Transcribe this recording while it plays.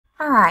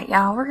Alright,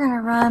 y'all, we're going to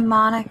run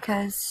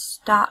Monica's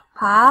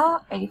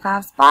Stockpile,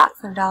 85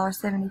 spots at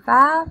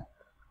 $1.75.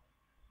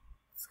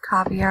 Let's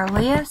copy our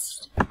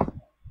list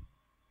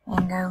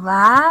and go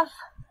live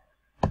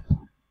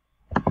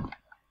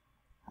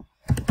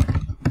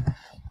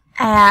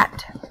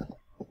at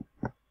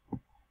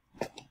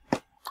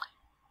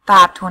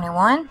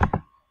 5:21.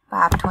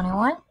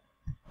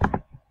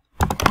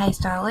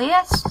 Paste our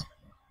list.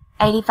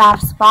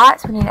 85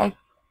 spots.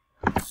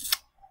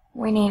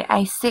 We need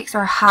a 6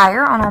 or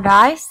higher on our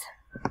dice.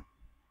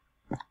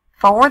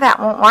 4, that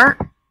won't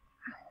work.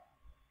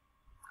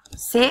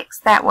 6,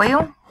 that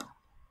will.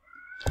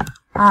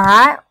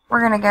 Alright, we're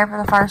going to go for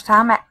the first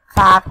time at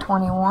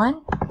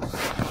 5:21.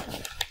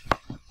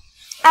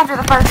 After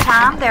the first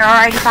time, there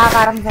are 85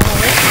 items on the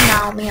list, and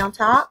I'll be on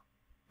top.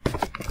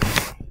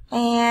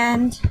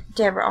 And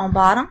Deborah on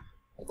bottom.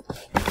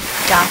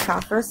 Dice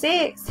call for a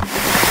 6.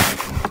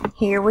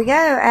 Here we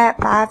go at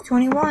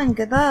 5:21.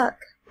 Good luck.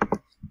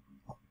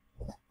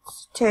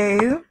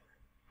 2,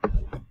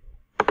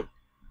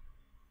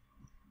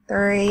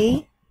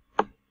 3,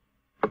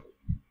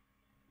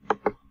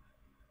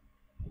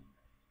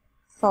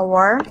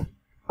 4,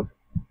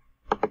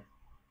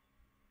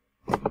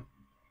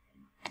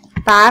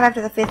 5.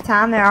 After the 5th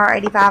time, there are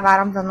 85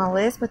 items on the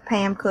list with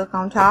Pam Cook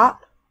on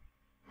top.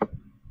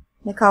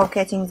 Nicole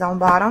Catchings on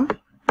bottom.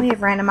 We have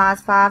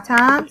randomized 5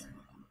 times.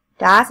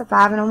 Dice, a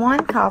 5 and a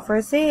 1. Call for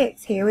a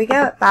 6. Here we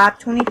go at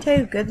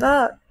 5:22. Good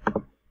luck.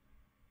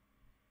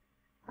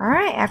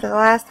 Alright, after the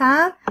last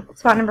time,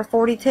 spot number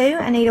 42,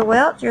 Anita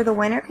Welch, you're the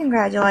winner.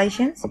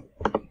 Congratulations.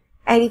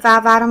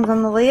 85 items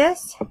on the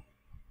list.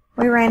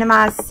 We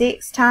randomized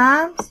 6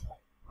 times.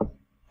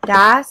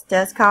 Dice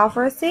does call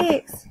for a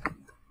 6.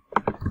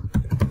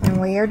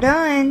 And we are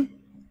done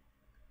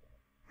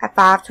at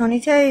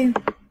 5:22.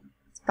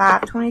 It's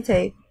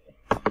 5:22.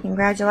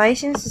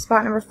 Congratulations to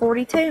spot number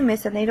 42,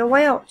 Miss Anita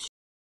Welch.